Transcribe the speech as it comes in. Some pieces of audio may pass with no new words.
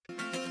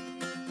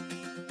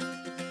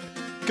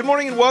Good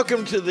morning and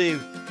welcome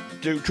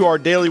to our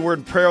daily word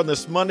and prayer on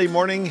this Monday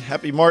morning.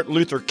 Happy Martin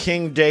Luther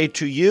King Day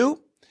to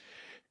you.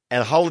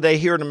 And a holiday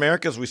here in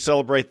America as we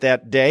celebrate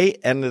that day.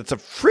 And it's a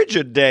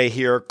frigid day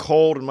here,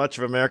 cold in much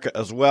of America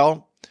as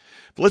well.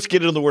 But let's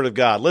get into the Word of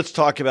God. Let's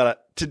talk about it.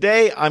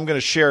 Today, I'm going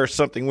to share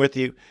something with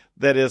you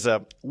that is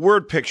a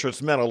word picture.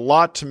 It's meant a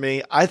lot to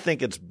me. I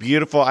think it's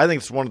beautiful. I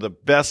think it's one of the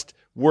best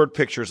word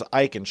pictures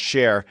I can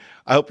share.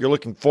 I hope you're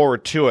looking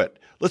forward to it.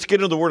 Let's get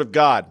into the Word of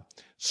God.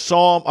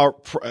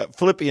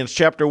 Philippians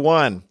chapter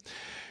 1.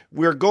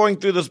 We're going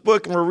through this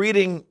book and we're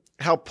reading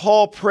how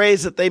Paul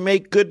prays that they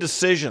make good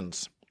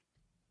decisions.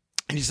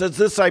 And he says,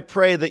 "This I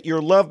pray, that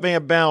your love may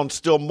abound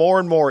still more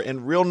and more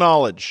in real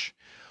knowledge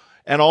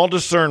and all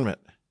discernment."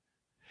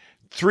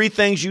 Three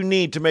things you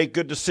need to make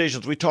good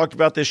decisions. We talked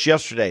about this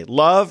yesterday.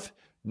 Love,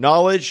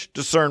 knowledge,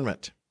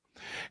 discernment.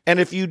 And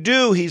if you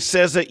do, he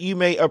says that you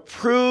may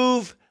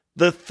approve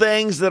the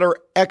things that are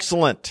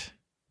excellent,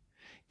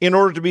 in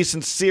order to be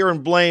sincere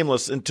and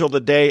blameless until the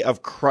day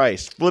of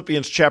Christ.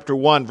 Philippians chapter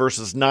 1,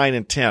 verses 9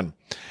 and 10.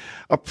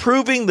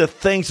 Approving the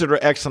things that are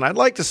excellent. I'd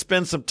like to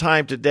spend some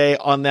time today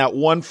on that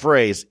one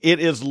phrase. It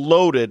is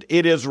loaded.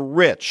 It is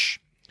rich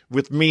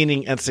with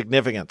meaning and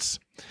significance.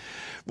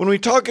 When we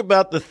talk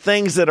about the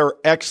things that are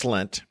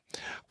excellent,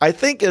 I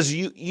think as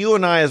you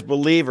and I as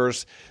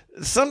believers,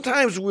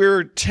 sometimes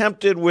we're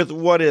tempted with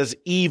what is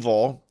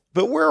evil,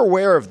 but we're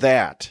aware of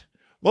that.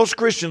 Most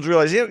Christians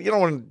realize you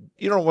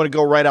don't want to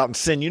go right out and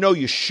sin. You know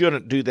you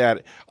shouldn't do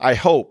that, I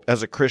hope,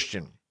 as a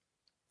Christian.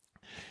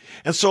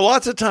 And so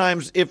lots of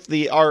times if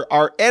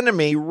our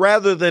enemy,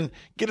 rather than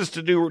get us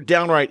to do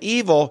downright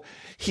evil,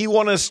 he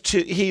will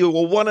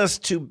want us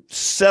to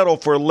settle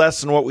for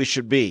less than what we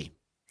should be.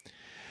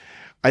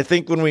 I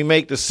think when we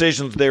make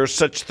decisions, there's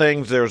such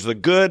things. There's the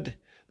good,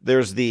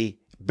 there's the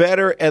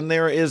better, and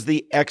there is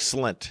the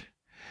excellent.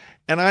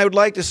 And I would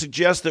like to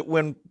suggest that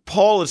when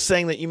Paul is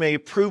saying that you may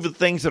approve of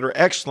things that are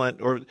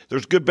excellent, or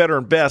there's good, better,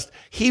 and best,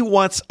 he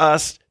wants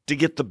us to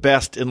get the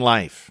best in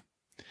life.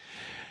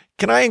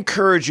 Can I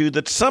encourage you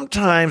that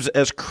sometimes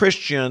as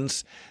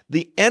Christians,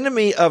 the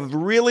enemy of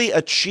really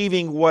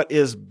achieving what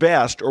is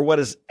best or what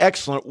is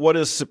excellent, what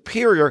is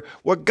superior,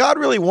 what God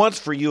really wants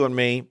for you and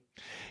me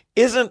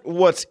isn't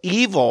what's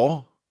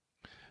evil,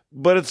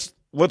 but it's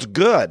what's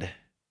good.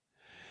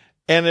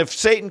 And if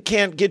Satan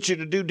can't get you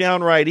to do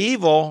downright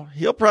evil,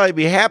 he'll probably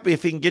be happy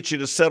if he can get you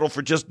to settle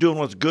for just doing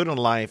what's good in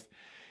life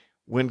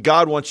when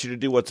God wants you to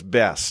do what's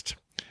best.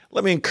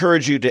 Let me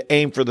encourage you to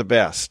aim for the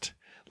best.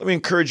 Let me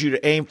encourage you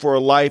to aim for a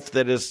life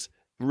that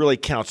really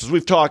counts. As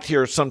we've talked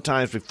here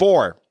sometimes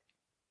before,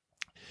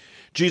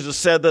 Jesus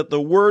said that the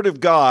Word of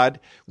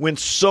God, when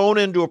sown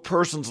into a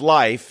person's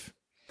life,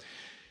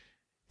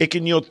 it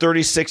can yield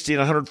 30, 60,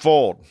 and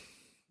 100-fold.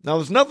 Now,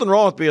 there's nothing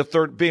wrong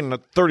with being a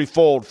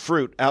 30-fold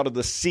fruit out of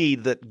the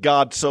seed that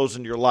God sows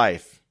into your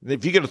life.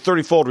 If you get a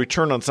 30-fold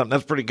return on something,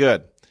 that's pretty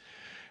good.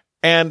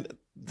 And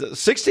the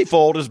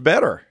 60-fold is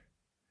better.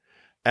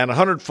 And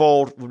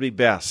 100-fold would be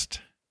best.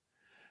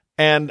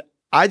 And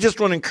I just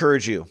want to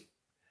encourage you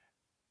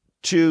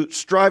to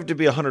strive to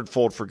be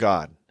 100-fold for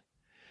God.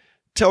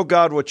 Tell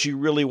God what you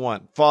really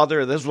want.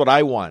 Father, this is what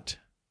I want.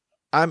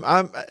 I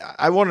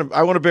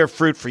want to bear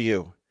fruit for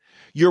you.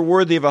 You're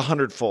worthy of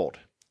 100-fold.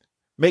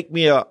 Make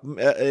me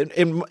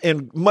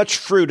in much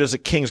fruit as a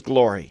king's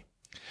glory.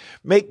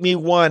 Make me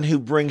one who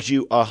brings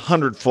you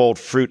 100-fold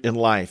fruit in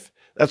life.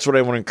 That's what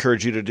I want to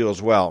encourage you to do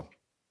as well.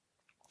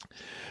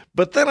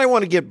 But then I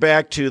want to get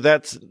back to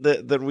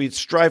that we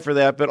strive for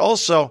that, but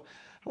also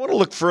I want to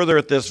look further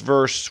at this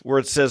verse where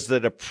it says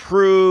that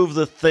approve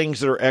the things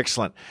that are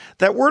excellent.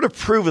 That word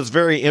approve is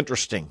very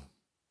interesting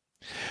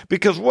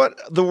because what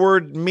the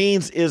word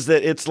means is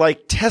that it's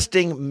like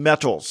testing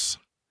metals.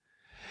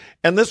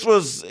 And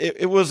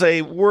it was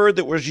a word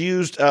that was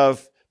used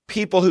of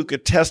people who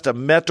could test a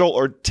metal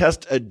or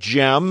test a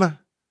gem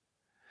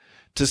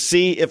to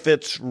see if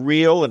it's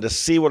real and to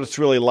see what it's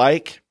really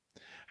like.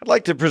 I'd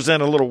like to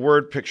present a little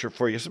word picture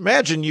for you. So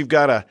imagine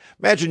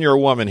you're a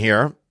woman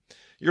here.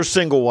 You're a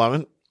single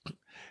woman,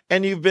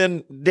 and you've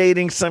been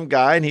dating some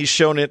guy, and he's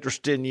shown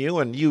interest in you,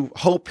 and you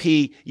hope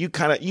you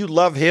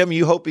love him,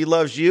 you hope he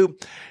loves you.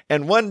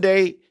 And one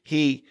day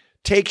he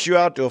takes you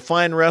out to a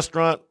fine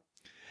restaurant.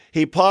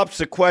 He pops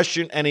the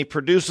question and he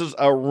produces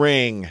a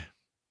ring.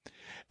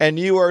 And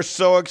you are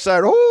so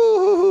excited.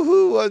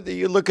 Ooh,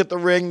 you look at the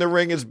ring. The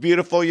ring is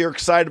beautiful. You're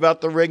excited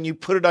about the ring. You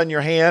put it on your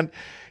hand.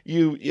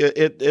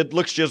 It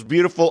looks just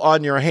beautiful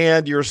on your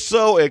hand. You're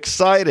so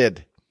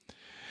excited.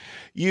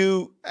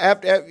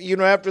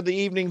 After the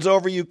evening's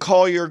over, you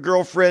call your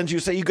girlfriends. You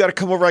say, "You got to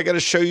come over. I got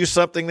to show you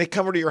something." They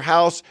come over to your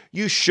house.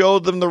 You show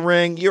them the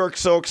ring. You're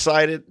so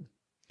excited.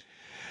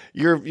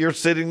 You're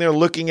sitting there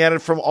looking at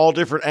it from all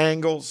different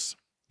angles.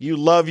 You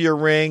love your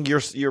ring.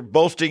 You're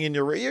boasting in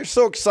your ring. You're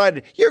so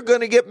excited. You're going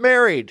to get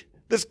married.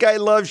 This guy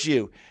loves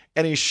you,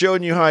 and he's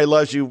showing you how he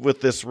loves you with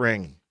this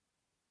ring.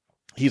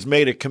 He's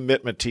made a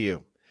commitment to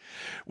you.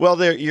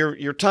 Well,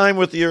 your time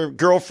with your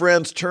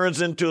girlfriends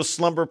turns into a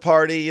slumber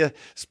party. You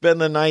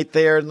spend the night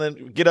there and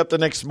then get up the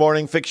next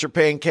morning, fix your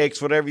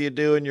pancakes, whatever you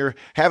do, and you're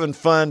having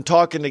fun,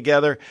 talking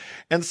together.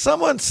 And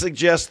someone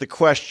suggests the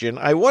question,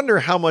 I wonder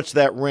how much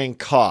that ring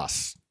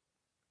costs.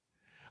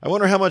 I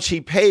wonder how much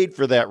he paid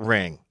for that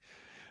ring.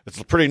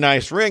 It's a pretty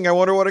nice ring. I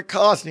wonder what it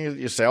costs. And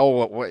you say,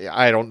 oh,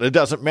 well, it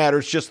doesn't matter.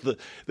 It's just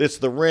it's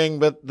the ring.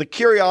 But the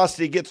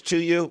curiosity gets to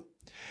you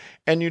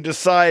and you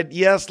decide,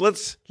 yes,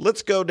 let's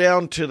go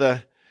down to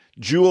the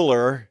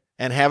jeweler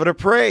and have it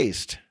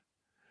appraised.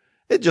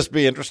 It'd just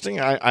be interesting.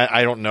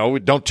 I don't know.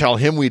 Don't tell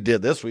him we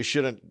did this. We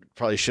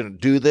probably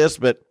shouldn't do this,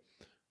 but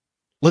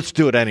let's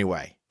do it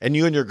anyway. And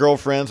you and your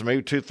girlfriends,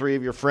 maybe 2, 3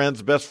 of your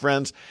friends, best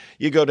friends,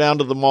 you go down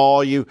to the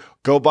mall, you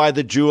go by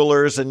the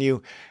jewelers and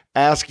you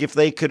ask if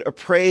they could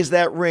appraise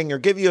that ring or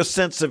give you a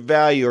sense of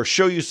value or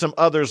show you some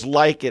others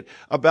like it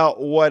about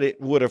what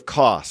it would have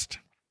cost.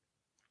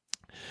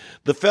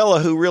 The fella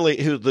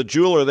who's the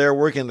jeweler there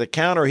working the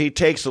counter, he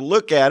takes a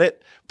look at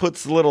it,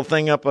 puts the little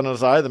thing up on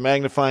his eye, the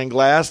magnifying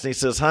glass, and he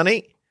says,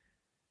 honey,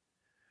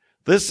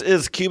 this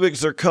is cubic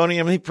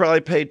zirconium. He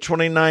probably paid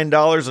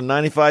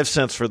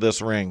 $29.95 for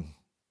this ring.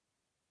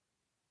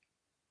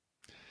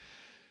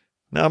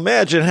 Now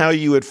imagine how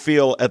you would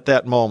feel at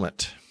that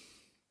moment.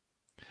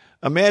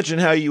 Imagine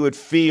how you would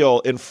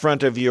feel in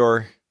front of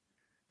your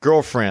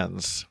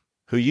girlfriends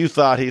who you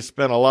thought he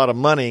spent a lot of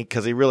money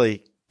because he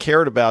really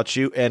cared about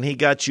you and he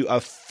got you a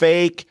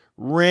fake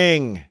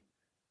ring.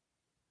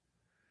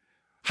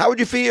 How would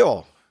you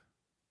feel?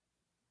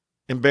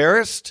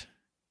 Embarrassed?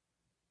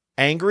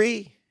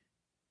 Angry?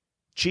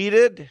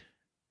 Cheated?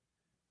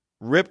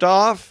 Ripped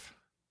off?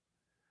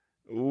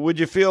 Would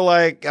you feel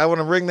like I want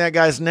to wring that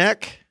guy's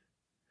neck?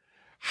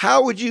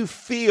 How would you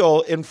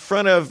feel in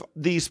front of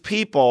these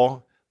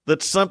people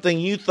that something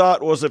you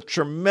thought was of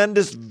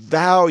tremendous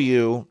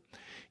value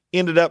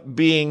ended up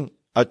being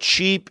a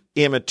cheap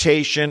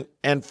imitation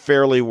and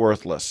fairly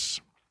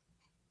worthless?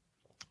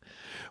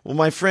 Well,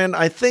 my friend,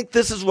 I think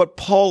this is what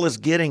Paul is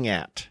getting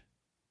at.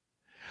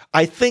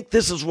 I think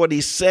this is what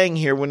he's saying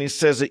here when he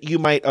says that you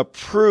might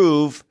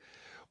approve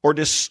or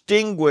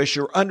distinguish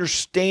or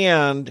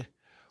understand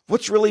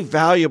what's really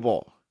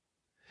valuable.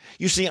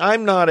 You see, I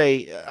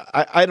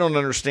don't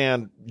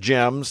understand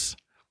gems.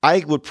 I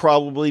would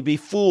probably be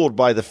fooled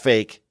by the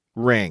fake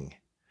ring.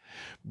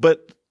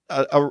 But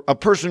a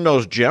person who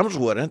knows gems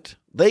wouldn't.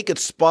 They could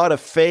spot a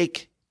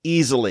fake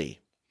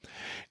easily.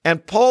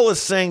 And Paul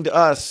is saying to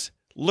us,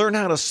 learn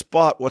how to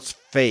spot what's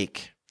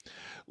fake.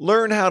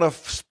 Learn how to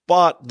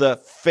spot the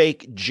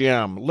fake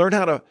gem. Learn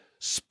how to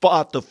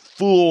spot the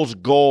fool's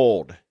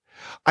gold.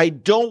 I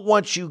don't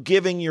want you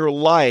giving your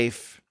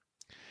life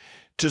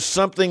to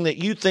something that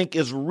you think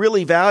is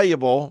really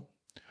valuable,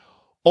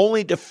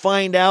 only to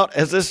find out,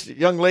 as this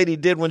young lady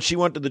did when she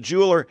went to the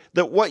jeweler,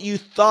 that what you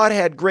thought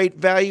had great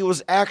value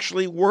was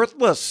actually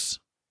worthless.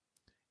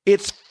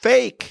 It's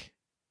fake.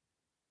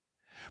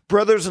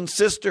 Brothers and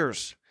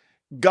sisters,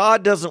 Paul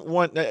didn't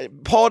want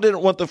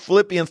the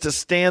Philippians to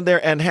stand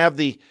there and have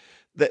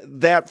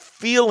that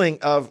feeling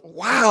of,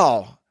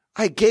 wow,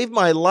 I gave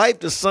my life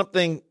to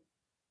something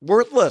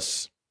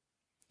worthless.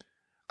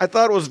 I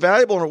thought it was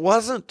valuable and it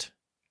wasn't.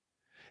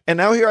 And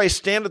now here I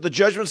stand at the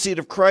judgment seat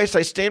of Christ.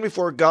 I stand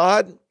before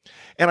God,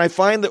 and I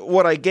find that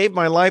what I gave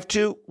my life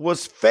to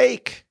was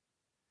fake.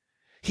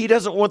 He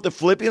doesn't want the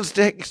Philippians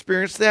to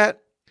experience that.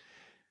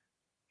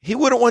 He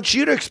wouldn't want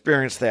you to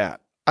experience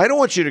that. I don't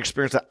want you to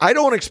experience that. I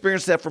don't want to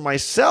experience that for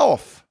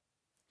myself.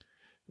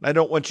 And I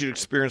don't want you to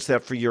experience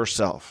that for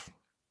yourself.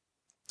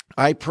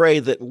 I pray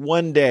that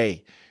one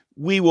day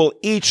we will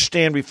each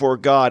stand before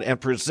God and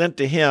present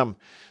to Him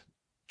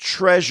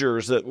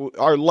treasures that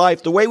our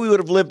life, the way we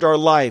would have lived our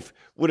life,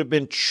 would have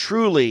been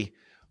truly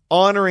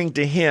honoring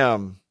to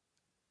Him,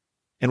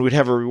 and we'd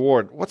have a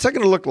reward. What's that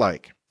going to look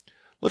like?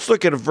 Let's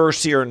look at a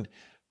verse here in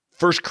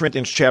 1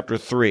 Corinthians chapter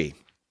 3,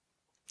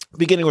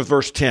 beginning with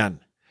verse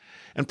 10.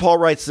 And Paul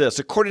writes this,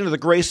 according to the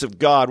grace of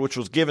God which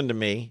was given to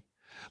me,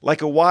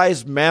 like a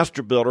wise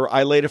master builder,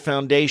 I laid a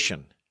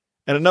foundation,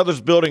 and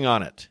another's building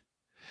on it.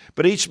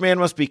 But each man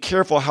must be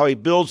careful how he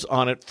builds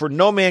on it, for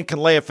no man can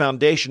lay a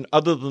foundation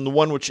other than the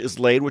one which is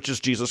laid, which is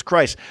Jesus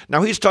Christ.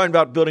 Now he's talking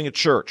about building a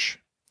church.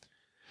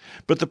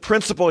 But the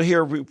principle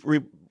here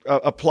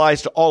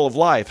applies to all of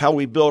life, how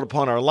we build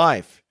upon our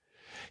life.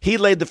 He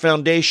laid the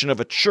foundation of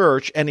a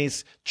church, and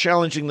he's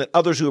challenging that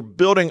others who are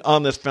building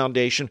on this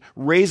foundation,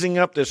 raising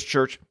up this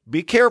church,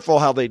 be careful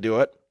how they do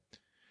it.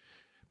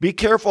 Be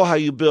careful how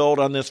you build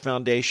on this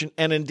foundation,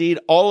 and indeed,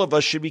 all of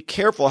us should be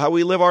careful how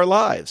we live our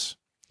lives.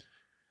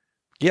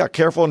 Yeah,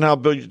 careful in how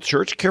you build your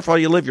church, careful how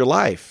you live your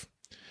life.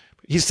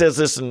 He says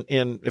this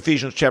in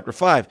Ephesians chapter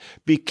 5.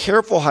 Be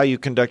careful how you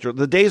conduct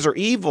the days are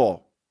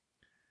evil.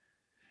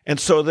 And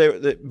so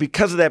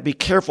because of that, be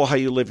careful how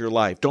you live your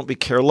life. Don't be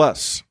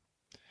careless.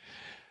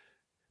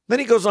 Then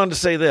he goes on to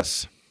say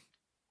this.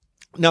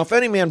 Now, if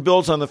any man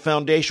builds on the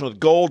foundation with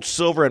gold,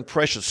 silver, and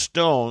precious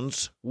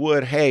stones,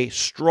 wood, hay,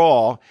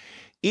 straw,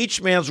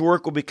 each man's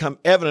work will become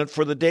evident,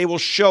 for the day will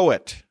show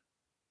it.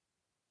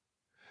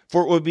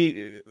 For it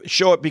would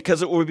show it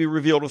because it would be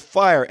revealed with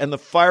fire, and the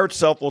fire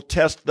itself will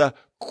test the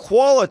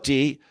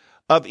quality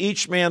of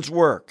each man's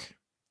work.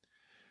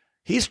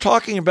 He's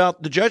talking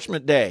about the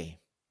judgment day.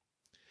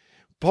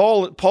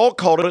 Paul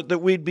called it that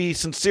we'd be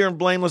sincere and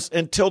blameless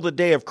until the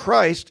day of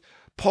Christ.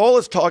 Paul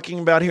is talking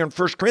about here in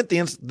 1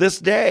 Corinthians this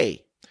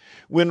day,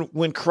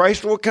 when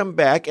Christ will come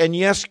back. And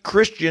yes,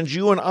 Christians,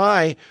 you and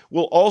I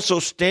will also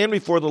stand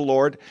before the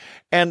Lord,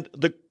 and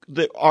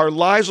our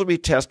lives will be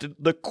tested.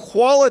 The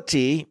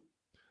quality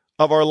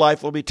of our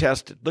life will be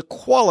tested. The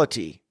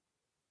quality.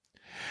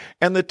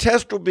 And the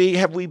test will be,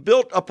 have we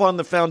built upon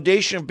the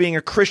foundation of being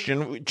a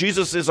Christian?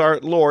 Jesus is our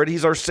Lord.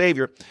 He's our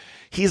Savior.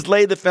 He's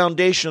laid the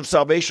foundation of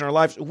salvation in our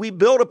lives. We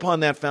build upon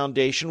that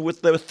foundation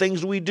with the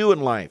things we do in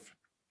life.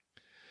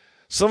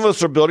 Some of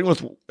us are building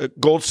with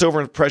gold, silver,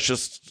 and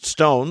precious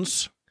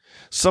stones.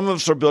 Some of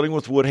us are building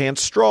with wood, hand,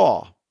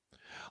 straw.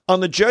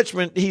 On the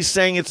judgment, he's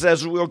saying it's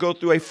as we'll go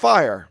through a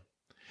fire.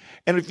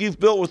 And if you've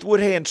built with wood,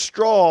 hay, and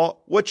straw,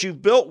 what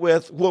you've built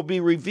with will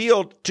be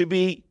revealed to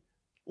be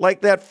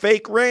like that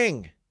fake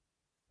ring.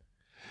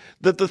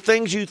 That the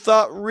things you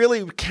thought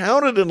really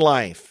counted in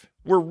life,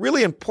 were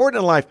really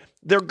important in life,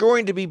 they're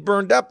going to be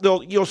burned up.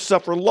 You'll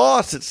suffer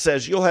loss, it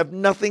says. You'll have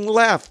nothing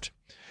left.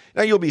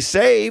 Now, you'll be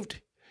saved.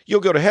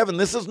 You'll go to heaven.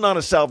 This is not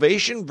a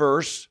salvation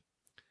verse.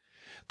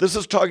 This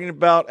is talking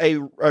about a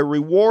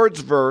rewards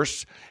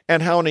verse,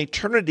 and how in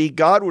eternity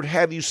God would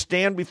have you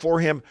stand before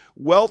him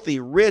wealthy,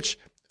 rich,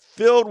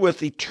 filled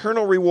with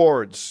eternal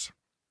rewards.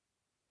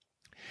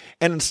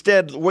 And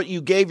instead, what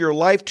you gave your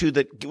life to,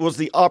 that was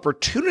the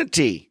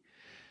opportunity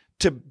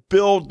to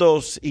build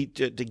those,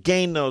 to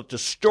gain those, to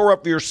store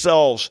up for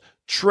yourselves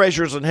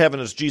treasures in heaven,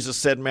 as Jesus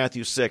said in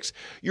Matthew 6.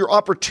 Your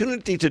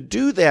opportunity to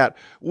do that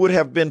would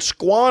have been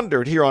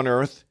squandered here on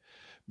earth,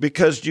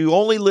 because you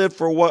only live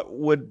for what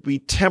would be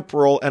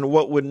temporal and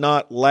what would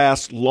not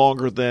last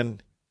longer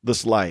than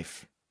this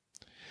life.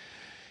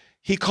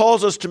 He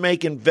calls us to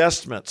make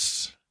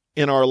investments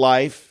in our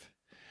life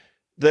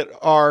that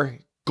are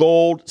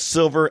gold,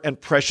 silver, and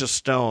precious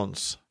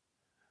stones.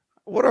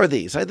 What are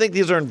these? I think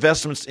these are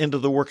investments into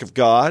the work of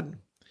God,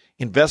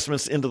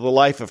 investments into the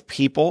life of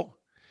people.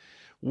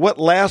 What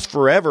lasts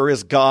forever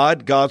is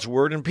God, God's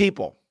word, and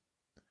people.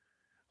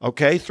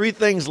 Okay, 3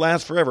 things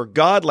last forever.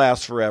 God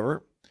lasts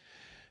forever.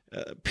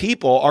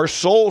 People, our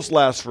souls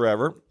last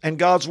forever, and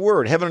God's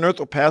word. Heaven and earth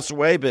will pass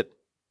away, but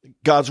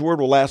God's word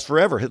will last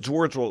forever. His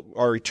words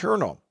are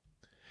eternal.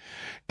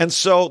 And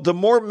so the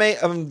more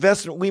of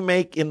investment we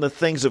make in the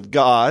things of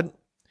God,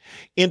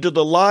 into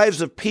the lives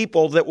of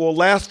people that will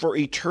last for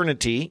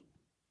eternity,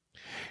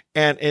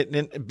 and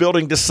in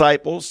building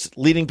disciples,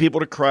 leading people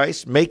to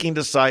Christ, making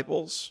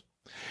disciples,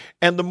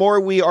 and the more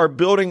we are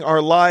building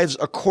our lives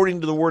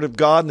according to the Word of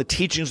God and the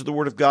teachings of the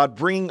Word of God,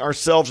 bringing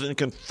ourselves in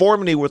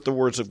conformity with the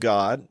words of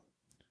God,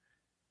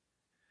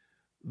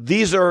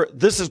 this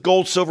is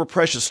gold, silver,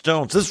 precious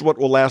stones. This is what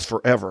will last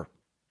forever.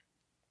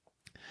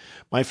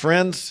 My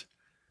friends,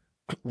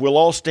 we'll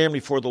all stand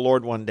before the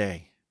Lord one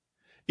day.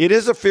 It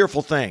is a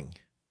fearful thing.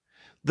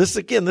 This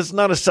is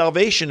not a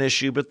salvation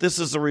issue, but this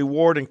is a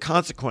reward and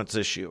consequence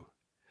issue.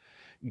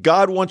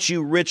 God wants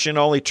you rich in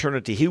all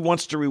eternity. He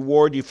wants to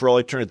reward you for all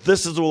eternity.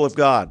 This is the will of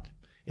God.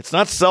 It's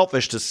not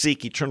selfish to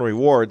seek eternal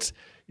rewards.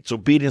 It's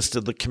obedience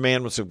to the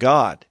commandments of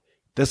God.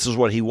 This is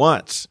what he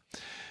wants.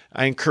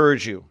 I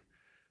encourage you,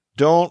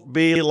 don't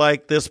be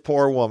like this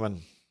poor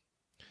woman.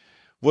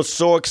 Was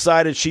so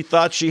excited she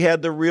thought she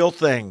had the real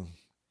thing.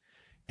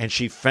 And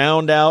she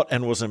found out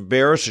and was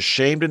embarrassed,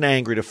 ashamed, and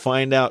angry to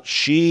find out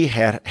she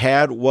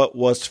had what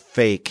was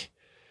fake.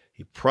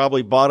 He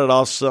probably bought it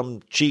off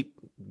some cheap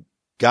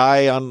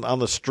guy on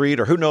the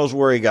street, or who knows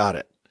where he got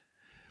it.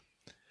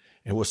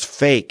 It was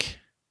fake.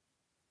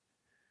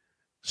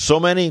 So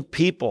many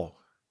people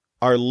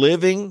are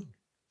living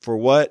for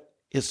what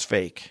is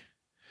fake.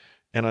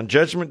 And on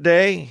Judgment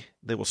Day,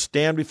 they will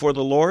stand before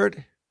the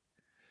Lord,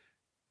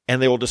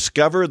 and they will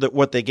discover that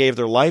what they gave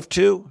their life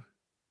to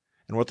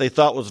and what they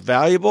thought was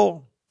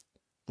valuable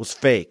was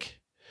fake.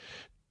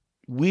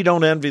 We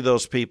don't envy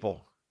those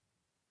people.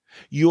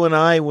 You and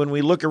I, when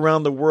we look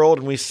around the world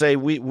and we say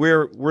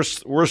we're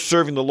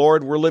serving the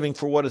Lord, we're living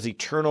for what is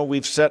eternal.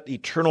 We've set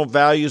eternal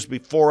values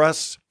before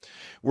us.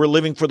 We're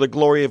living for the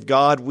glory of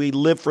God. We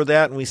live for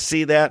that, and we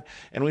see that,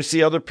 and we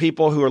see other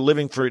people who are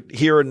living for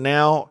here and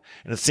now,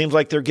 and it seems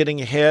like they're getting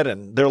ahead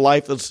and their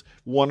life is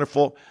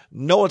wonderful.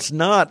 No, it's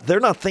not. They're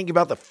not thinking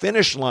about the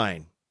finish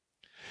line.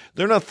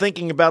 They're not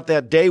thinking about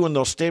that day when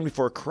they'll stand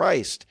before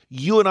Christ.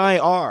 You and I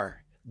are.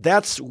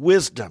 That's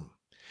wisdom.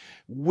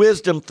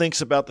 Wisdom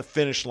thinks about the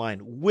finish line.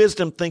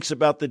 Wisdom thinks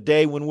about the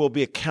day when we'll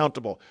be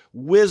accountable.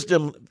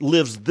 Wisdom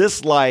lives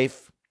this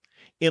life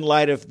in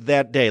light of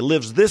that day,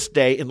 lives this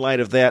day in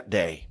light of that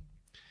day.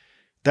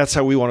 That's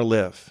how we want to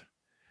live.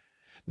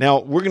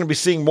 Now, we're going to be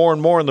seeing more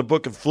and more in the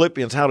book of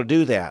Philippians how to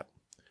do that.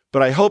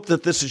 But I hope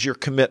that this is your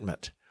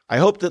commitment. I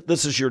hope that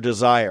this is your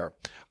desire.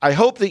 I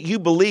hope that you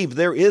believe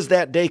there is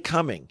that day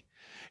coming,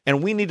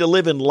 and we need to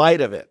live in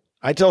light of it.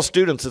 I tell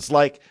students, it's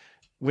like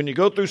when you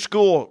go through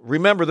school,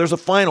 remember there's a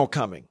final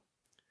coming.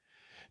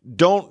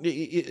 Don't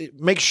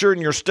make sure in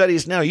your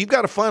studies now, you've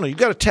got a final, you've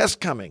got a test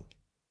coming.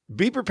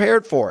 Be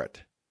prepared for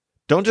it.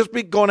 Don't just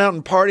be going out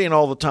and partying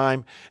all the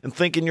time and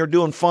thinking you're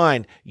doing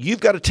fine. You've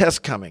got a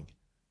test coming.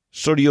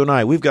 So do you and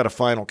I. We've got a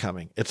final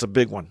coming. It's a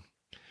big one.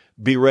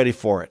 Be ready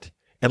for it.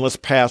 And let's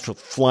pass with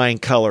flying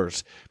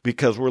colors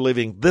because we're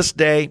living this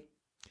day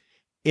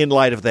in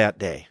light of that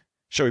day.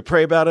 Shall we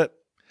pray about it?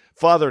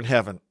 Father in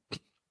heaven,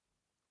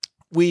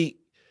 we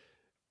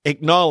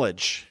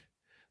acknowledge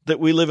that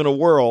we live in a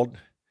world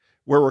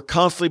where we're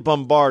constantly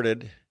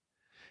bombarded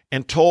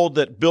and told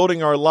that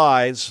building our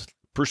lives,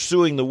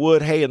 pursuing the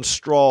wood, hay, and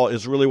straw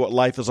is really what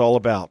life is all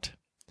about.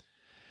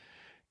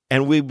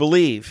 And we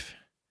believe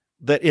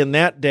that in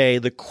that day,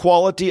 the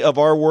quality of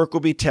our work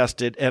will be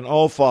tested. And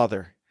oh,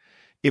 Father,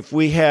 if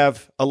we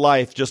have a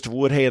life just of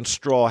wood, hay, and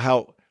straw,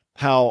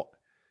 how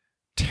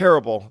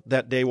terrible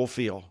that day will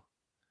feel.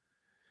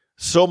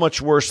 So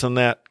much worse than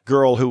that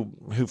girl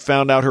who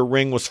found out her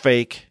ring was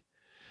fake.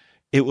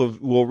 It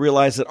will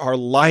realize that our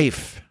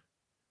life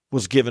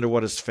was given to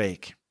what is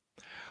fake.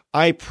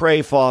 I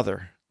pray,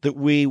 Father, that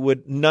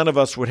none of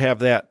us would have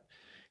that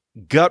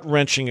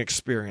gut-wrenching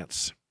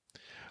experience.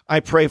 I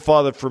pray,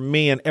 Father, for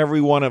me and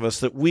every one of us,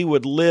 that we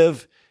would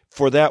live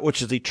for that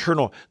which is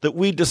eternal, that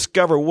we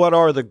discover what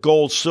are the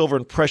gold, silver,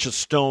 and precious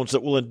stones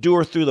that will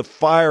endure through the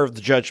fire of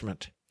the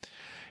judgment,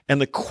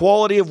 and the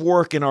quality of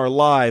work in our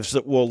lives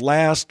that will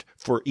last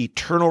for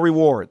eternal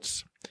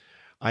rewards.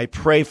 I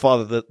pray,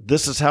 Father, that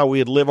this is how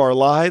we'd live our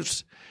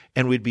lives,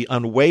 and we'd be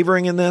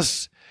unwavering in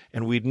this,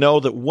 and we'd know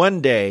that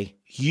one day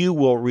you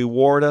will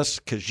reward us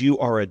because you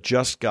are a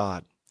just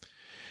God.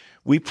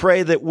 We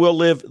pray that we'll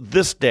live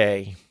this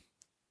day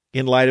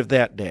in light of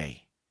that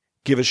day.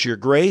 Give us your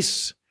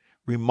grace,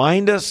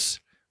 remind us,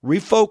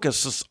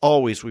 refocus us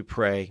always, we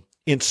pray.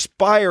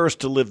 Inspire us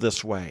to live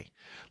this way.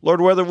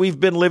 Lord, whether we've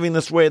been living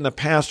this way in the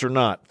past or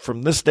not,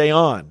 from this day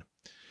on,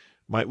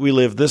 might we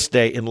live this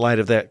day in light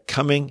of that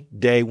coming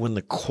day when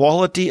the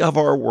quality of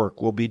our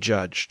work will be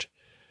judged.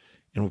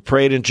 And we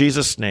pray it in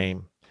Jesus'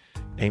 name.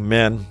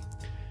 Amen,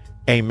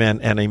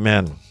 amen, and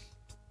amen.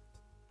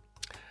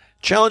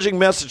 Challenging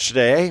message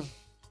today,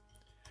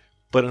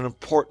 but an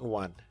important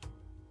one.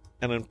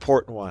 An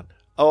important one.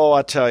 Oh,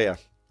 I tell you,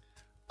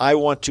 I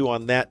want to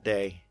on that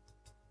day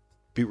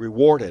be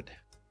rewarded.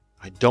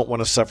 I don't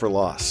want to suffer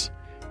loss,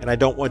 and I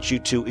don't want you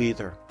to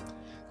either.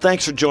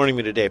 Thanks for joining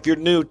me today. If you're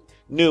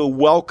new,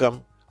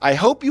 welcome. I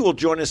hope you will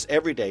join us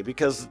every day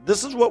because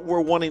this is what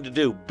we're wanting to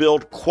do,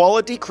 build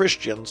quality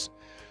Christians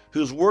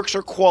whose works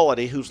are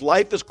quality, whose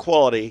life is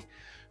quality,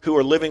 who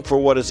are living for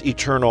what is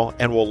eternal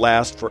and will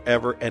last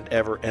forever and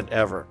ever and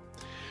ever.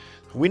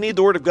 We need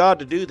the Word of God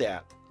to do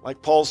that.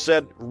 Like Paul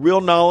said, real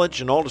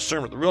knowledge and all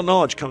discernment. The real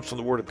knowledge comes from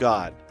the Word of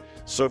God.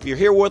 So if you're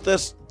here with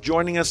us,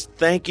 joining us,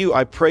 thank you.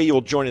 I pray you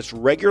will join us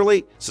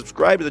regularly.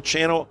 Subscribe to the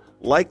channel.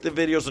 Like the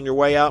videos on your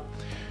way out.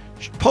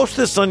 Post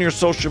this on your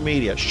social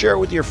media. Share it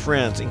with your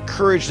friends.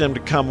 Encourage them to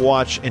come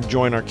watch and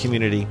join our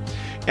community.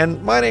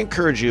 And might I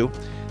encourage you,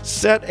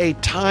 set a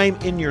time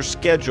in your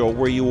schedule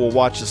where you will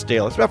watch this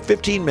daily. It's about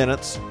 15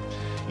 minutes.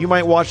 You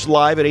might watch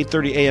live at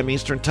 8:30 a.m.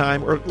 Eastern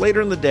Time, or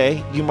later in the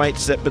day, you might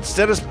set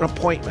an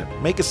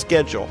appointment. Make a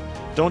schedule.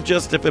 Don't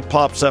just, if it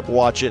pops up,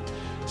 watch it.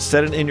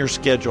 Set it in your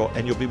schedule,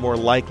 and you'll be more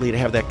likely to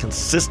have that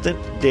consistent,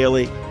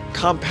 daily,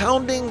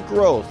 compounding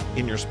growth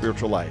in your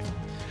spiritual life.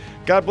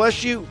 God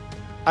bless you.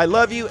 I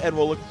love you, and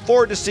we'll look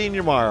forward to seeing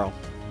you tomorrow.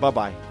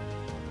 Bye-bye.